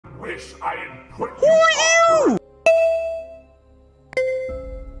wish I had put Who are you?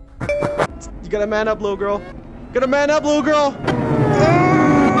 You gotta man up, little girl. Gotta man up, little girl.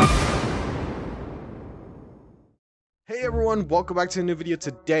 Hey everyone, welcome back to a new video.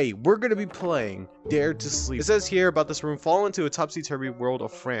 Today, we're going to be playing Dare to Sleep. It says here about this room, fall into a topsy-turvy world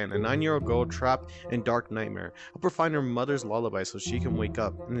of Fran, a 9-year-old girl trapped in dark nightmare. Help her find her mother's lullaby so she can wake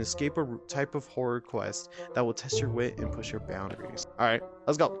up and escape a type of horror quest that will test your wit and push your boundaries. Alright,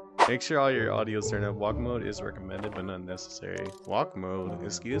 let's go. Make sure all your audio is turned up. Walk mode is recommended but not necessary. Walk mode?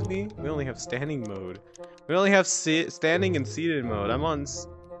 Excuse me? We only have standing mode. We only have standing and seated mode. I'm on...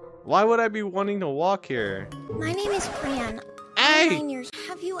 Why would I be wanting to walk here? My name is Fran. Hey! I'm 9 years.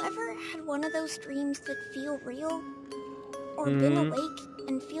 Have you ever had one of those dreams that feel real? Or been awake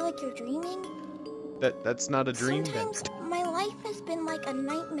and feel like you're dreaming? That's not a dream. Sometimes my life has been like a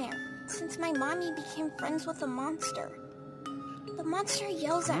nightmare since my mommy became friends with a monster. The monster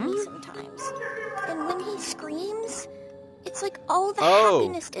yells at me sometimes. And when he screams, it's like all the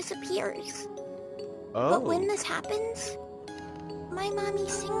happiness disappears. But when this happens, my mommy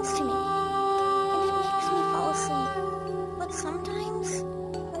sings to me, and it makes me fall asleep. But sometimes,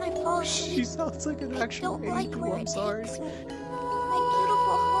 when I fall asleep, She sounds like an actual I don't like angel. where I'm it sorry. takes me. My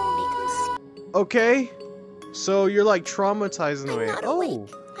beautiful home becomes... Okay, so you're like traumatized in a way. I'm not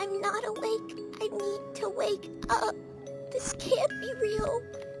awake. I'm not awake. I need to wake up. This can't be real.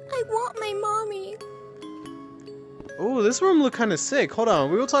 I want my mommy. Oh, this room look kind of sick. Hold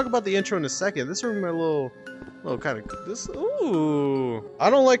on, we will talk about the intro in a second. This room a little kind of this. Ooh,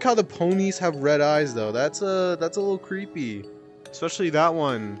 I don't like how the ponies have red eyes though. That's a little creepy, especially that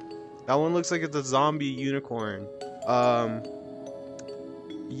one. That one looks like it's a zombie unicorn.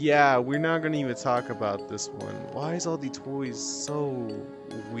 Yeah, we're not gonna even talk about this one. Why is all the toys so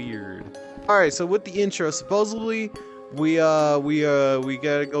weird? All right, so with the intro, supposedly we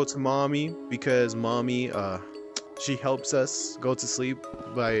gotta go to mommy because mommy she helps us go to sleep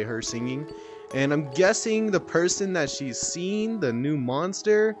by her singing. And I'm guessing the person that she's seen, the new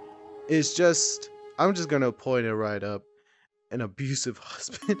monster, is just... I'm just gonna point it right up. An abusive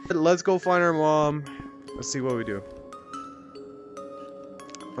husband. Let's go find our mom. Let's see what we do.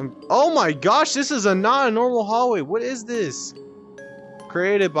 Oh my gosh, this is not a normal hallway. What is this?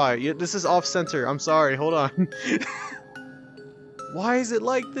 Created by... Yeah, this is off-center. I'm sorry, hold on. Why is it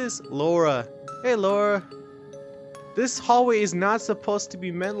like this? Laura. Hey, Laura. This hallway is not supposed to be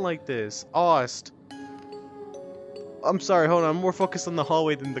meant like this. Ost. I'm sorry, hold on. I'm more focused on the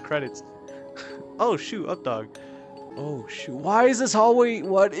hallway than the credits. Oh, shoot. Up dog. Oh, shoot. Why is this hallway?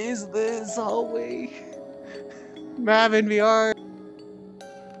 What is this hallway? Mavin VR.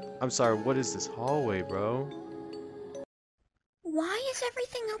 I'm sorry. What is this hallway, bro? Why is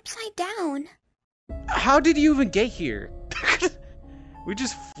everything upside down? How did you even get here? We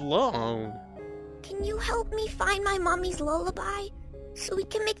just flown. Can you help me find my mommy's lullaby so we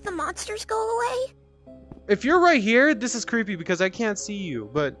can make the monsters go away? If you're right here, this is creepy because I can't see you.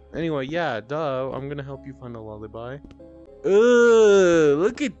 But anyway, yeah, duh. I'm gonna help you find a lullaby. Ugh,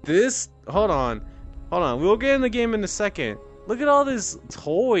 look at this. Hold on. Hold on. We'll get in the game in a second. Look at all these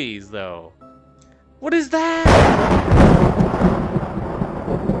toys, though. What is that?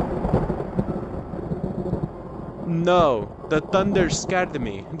 No, the thunder scared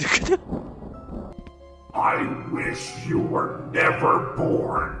me. I wish you were never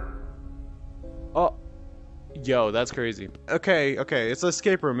born. Oh, yo, that's crazy. Okay, it's an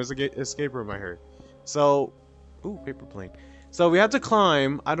escape room. It's an escape room, I heard. So, ooh, paper plane. So we had to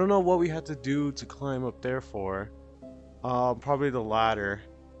climb. I don't know what we had to do to climb up there for. Probably the ladder.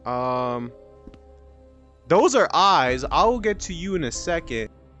 Those are eyes. I will get to you in a second.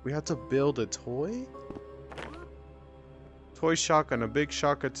 We had to build a toy? Toy shotgun, a big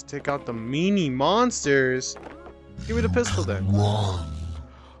shotgun to take out the meanie monsters. Give me the pistol then. Run,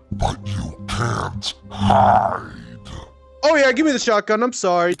 but you can't hide. Oh yeah, give me the shotgun. I'm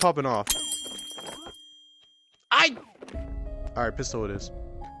sorry. Popping off. Alright, pistol it is.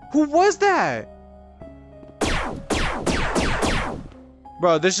 Who was that?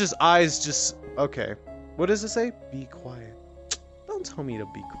 Bro, this just eyes just... Okay. What does it say? Be quiet. Don't tell me to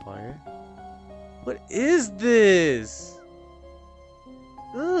be quiet. What is this?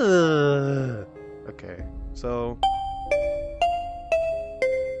 Ugh. Okay, so...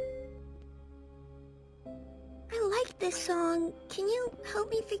 I like this song. Can you help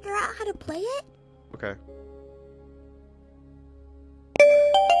me figure out how to play it? Okay.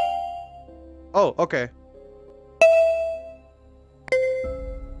 Oh, okay.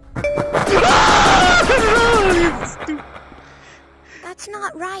 That's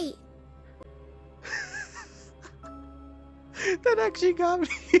not right. That actually got me.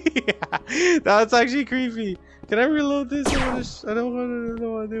 Yeah, that's actually creepy. Can I reload this? I don't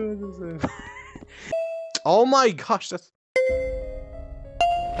want to do this. Oh my gosh, that's.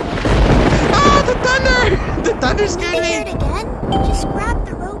 Ah, the thunder! The thunder scared me. Hear it again? Just grab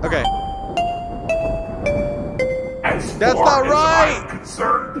the robot. Okay. As That's far not right. as I'm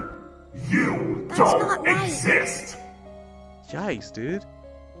concerned, you That's don't not right. exist. Yikes, dude.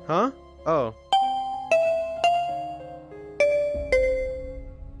 Huh? Oh.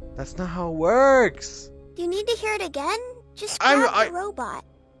 That's not how it works. Do you need to hear it again? Just grab the robot.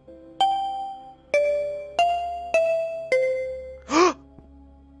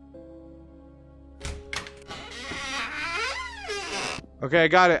 Okay, I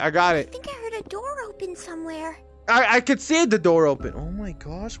got it. I got I it. think I heard a door open somewhere. I could see the door open. Oh my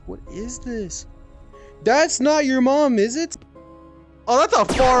gosh, what is this? That's not your mom, is it? Oh, that's a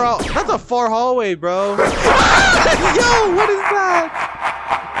far out. That's a far hallway, bro. Yo, what is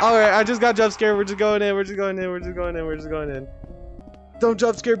that? All right, I just got jump scared. We're just going in. We're just going in. We're just going in. We're just going in. Don't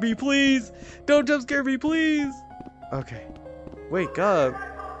jump scare me, please. Don't jump scare me, please. Okay, wake up.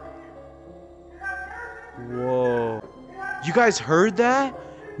 Whoa. You guys heard that?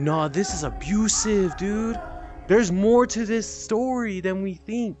 Nah, this is abusive, dude. There's more to this story than we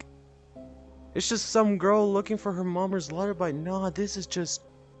think. It's just some girl looking for her mama's lullaby. Nah, this is just...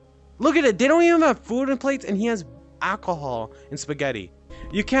 Look at it. They don't even have food and plates, and he has alcohol and spaghetti.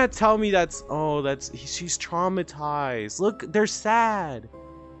 You can't tell me that's... Oh, she's traumatized. Look, they're sad.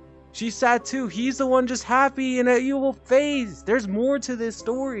 She's sad too. He's the one just happy in a evil face. There's more to this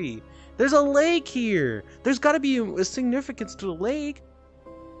story. There's a lake here. There's got to be a significance to the lake.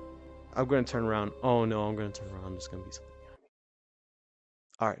 I'm going to turn around. Oh no, I'm going to turn around. There's going to be something behind me.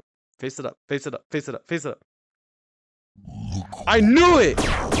 All right. Face it up. Face it up. Face it up. Face it up. I knew it!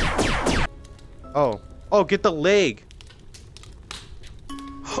 Oh. Oh, get the leg.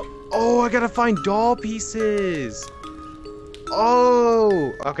 Oh, I got to find doll pieces.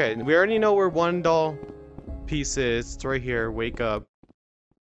 Oh. Okay, we already know where one doll piece is. It's right here. Wake up.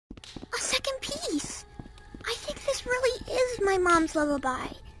 A second piece. I think this really is my mom's lullaby.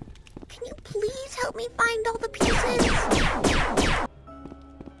 Can you please help me find all the pieces?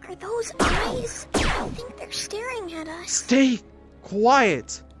 Are those eyes? I think they're staring at us. Stay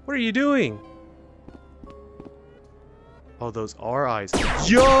quiet. What are you doing? Oh, those are eyes.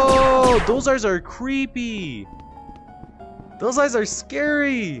 Yo, those eyes are creepy. Those eyes are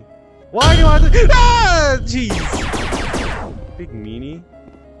scary. Why do I have to... Ah, jeez. Big meanie.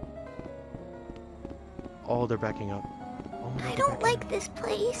 Oh, they're backing up. Oh, no, I don't like this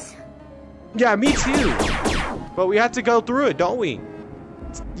place. Yeah, me too. But we have to go through it, don't we?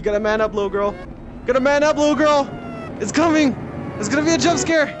 You gotta man up, little girl. Gotta man up, little girl. It's coming. It's gonna be a jump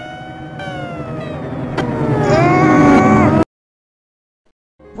scare. Ah!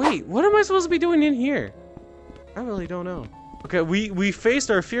 Wait, what am I supposed to be doing in here? I really don't know. Okay, we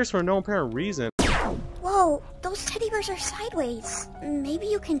faced our fears for no apparent reason. Whoa, those teddy bears are sideways. Maybe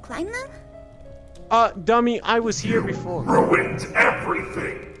you can climb them? Dummy, I was here before. Ruined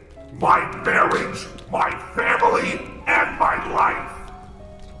everything. My marriage, my family, and my life.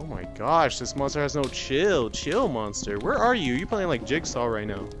 Oh my gosh, this monster has no chill. Chill, monster. Where are you? You're playing like Jigsaw right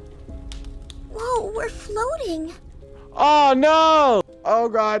now. Whoa, we're floating. Oh no! Oh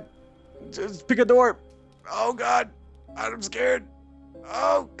god. Just pick a door. Oh god. I'm scared.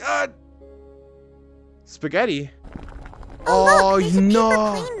 Oh god. Spaghetti? Oh look, there's a no.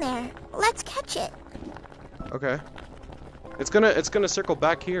 paper plane there. Let's catch it. Okay. It's gonna circle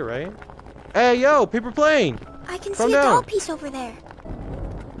back here, right? Hey yo, paper plane! I can Calm see a down. doll piece over there.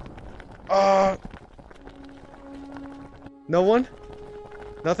 No one?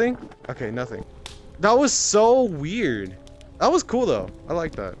 Nothing? Okay, nothing. That was so weird. That was cool though. I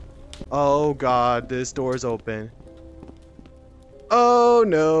like that. Oh god, this door's open. Oh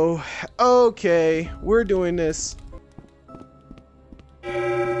no. Okay, we're doing this.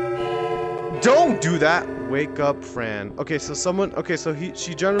 Don't do that. Wake up, Fran. Okay, so someone. Okay, so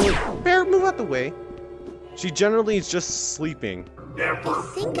she generally. Bear, move out the way. She generally is just sleeping. I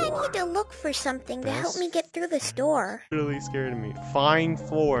think I need to look for something to help me get through this door. Really scared of me. Fine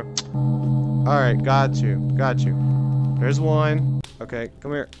floor. All right, got you. Got you. There's one. Okay,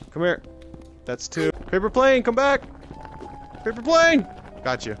 come here. Come here. That's two. Paper plane, come back. Paper plane.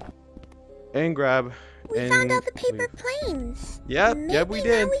 Got you. And grab. We found all the paper planes. Yep, yep, we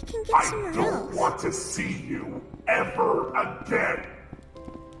did. Now we can get I somewhere don't else. want to see you ever again.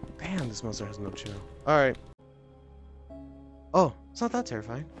 Damn, this monster has no chill. All right. Oh, it's not that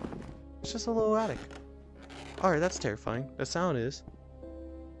terrifying. It's just a little attic. All right, that's terrifying. The sound is.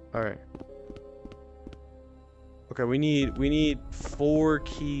 All right. Okay, we need 4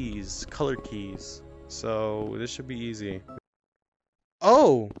 keys, color keys. So this should be easy.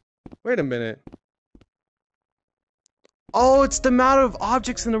 Oh, wait a minute. Oh, it's the amount of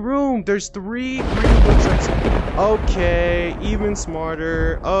objects in the room. There's 3 green books. Okay, even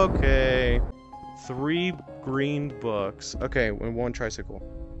smarter. Okay, 3 green books. Okay, and 1 tricycle.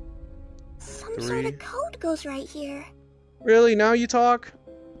 Some sort of code goes right here. Really? Now you talk?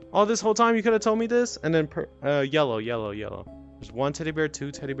 All this whole time you could have told me this? And then yellow, yellow, yellow. There's 1 teddy bear,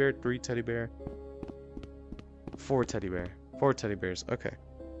 2 teddy bear, 3 teddy bear, 4 teddy bear, 4 teddy bears. Okay.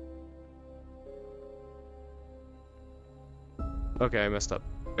 Okay, I messed up.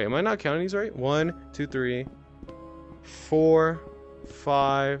 Wait, am I not counting these right? 1, 2, 3, 4,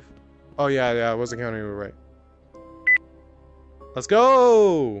 5. Oh yeah, I wasn't counting it right. Let's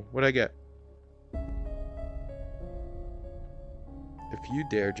go! What'd I get? If you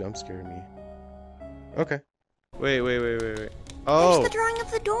dare jump scare me. Okay. Wait. Oh! There's the drawing of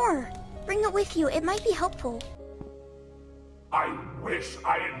the door. Bring it with you. It might be helpful. I wish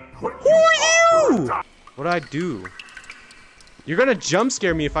I had put Who are you? What'd I do? You're gonna jump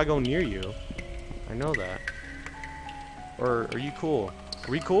scare me if I go near you. I know that. Or are you cool?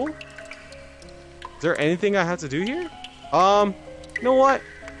 Are we cool? Is there anything I have to do here? You know what?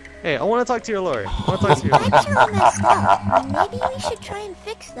 Hey, I want to talk to your lawyer. I want to talk to your lawyer. Pipes are all messed up. Maybe we should try and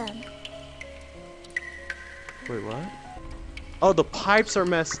fix them. Wait, what? Oh, the pipes are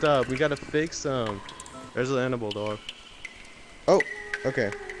messed up. We gotta fix them. There's an animal dog. Oh,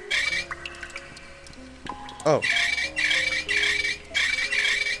 okay. Oh.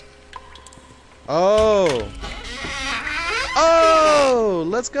 Oh! Oh!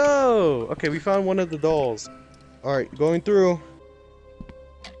 Let's go! Okay, we found one of the dolls. Alright, going through.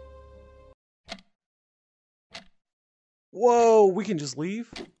 Whoa, we can just leave?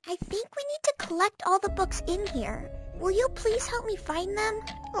 I think we need to collect all the books in here. Will you please help me find them?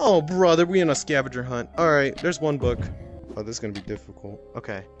 Oh, brother, we in a scavenger hunt. Alright, there's 1 book. Oh, this is gonna be difficult.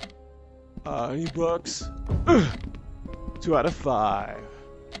 Okay. Any books? 2 out of 5.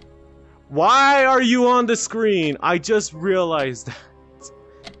 Why are you on the screen? I just realized that.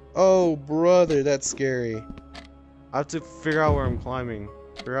 Oh, brother, that's scary. I have to figure out where I'm climbing.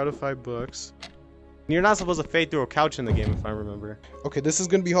 3 out of 5 books. You're not supposed to fade through a couch in the game, if I remember. Okay, this is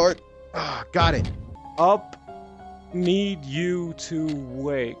gonna be hard. Ah, got it. Up. Need you to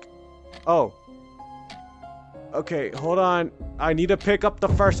wake. Oh. Okay, hold on. I need to pick up the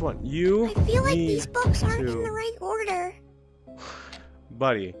first one. You I feel like these books aren't to... in the right order.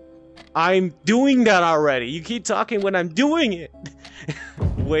 Buddy, I'm doing that already. You keep talking when I'm doing it.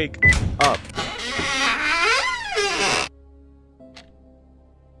 Wake up.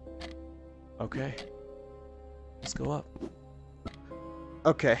 Okay. Let's go up.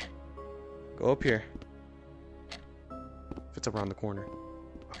 Okay. Go up here. If it's around the corner.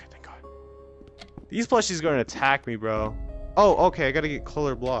 Okay, thank God. These plushies are gonna attack me, bro. Oh, okay, I gotta get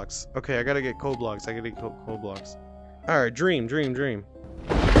color blocks. Okay, I gotta get code blocks. I gotta get code blocks. Alright, dream.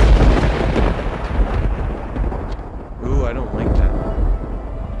 Ooh, I don't like that.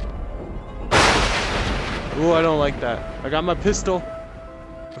 Ooh, I don't like that. I got my pistol.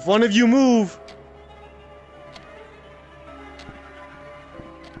 If one of you move.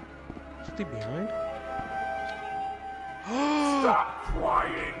 Something behind? Stop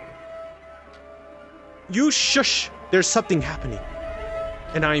crying. You shush. There's something happening.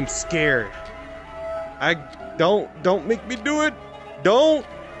 And I'm scared. Don't make me do it. Don't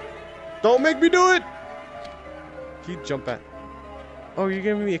make me do it. Can you jump at? Oh, you're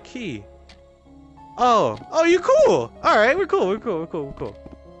giving me a key. Oh, you cool. All right, we're cool.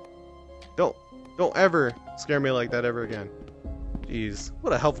 Don't ever scare me like that ever again. Jeez,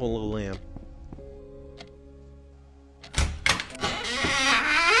 what a helpful little lamb.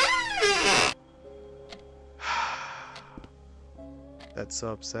 That's so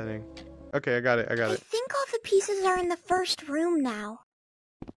upsetting. Okay, I got it. I think all the pieces are in the first room now.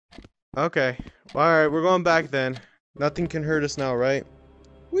 Okay. Alright, we're going back then. Nothing can hurt us now, right?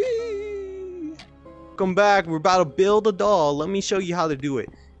 Whee! Come back. We're about to build a doll. Let me show you how to do it.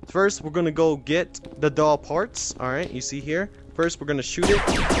 First, we're gonna go get the doll parts. Alright, you see here? First, we're gonna shoot it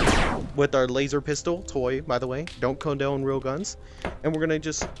with our laser pistol toy, by the way. Don't condone real guns. And we're gonna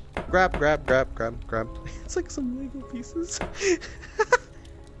just grab. It's like some Lego pieces.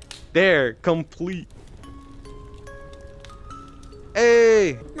 There, complete.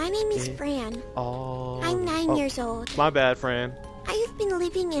 Hey! My name is Fran. Oh. I'm 9 years old. My bad, Fran. I have been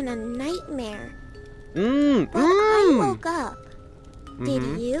living in a nightmare. But I I woke up. Did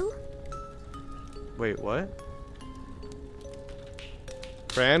you? Wait, what?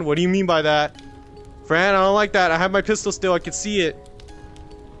 Fran, what do you mean by that? Fran, I don't like that. I have my pistol still. I can see it.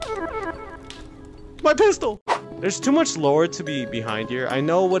 My pistol! There's too much lore to be behind here. I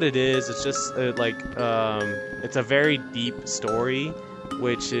know what it is. It's just it's a very deep story,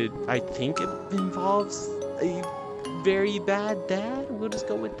 which I think it involves a very bad dad. We'll just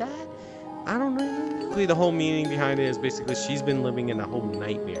go with that. I don't know. The whole meaning behind it is basically she's been living in a whole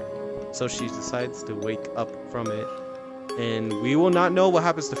nightmare. So she decides to wake up from it. And we will not know what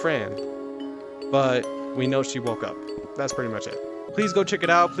happens to Fran. But we know she woke up. That's pretty much it. Please go check it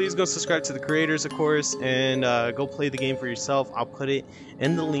out. Please go subscribe to the creators, of course, and go play the game for yourself. I'll put it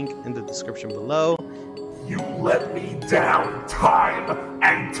in the link in the description below. You let me down time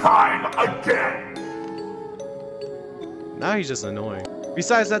and time again. Now he's just annoying.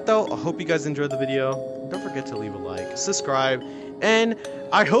 Besides that, though, I hope you guys enjoyed the video. Don't forget to leave a like, subscribe, and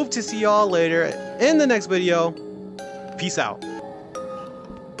I hope to see y'all later in the next video. Peace out.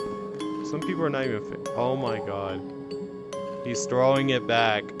 Some people are not even fit. Oh my god. He's throwing it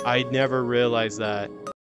back. I never realized that.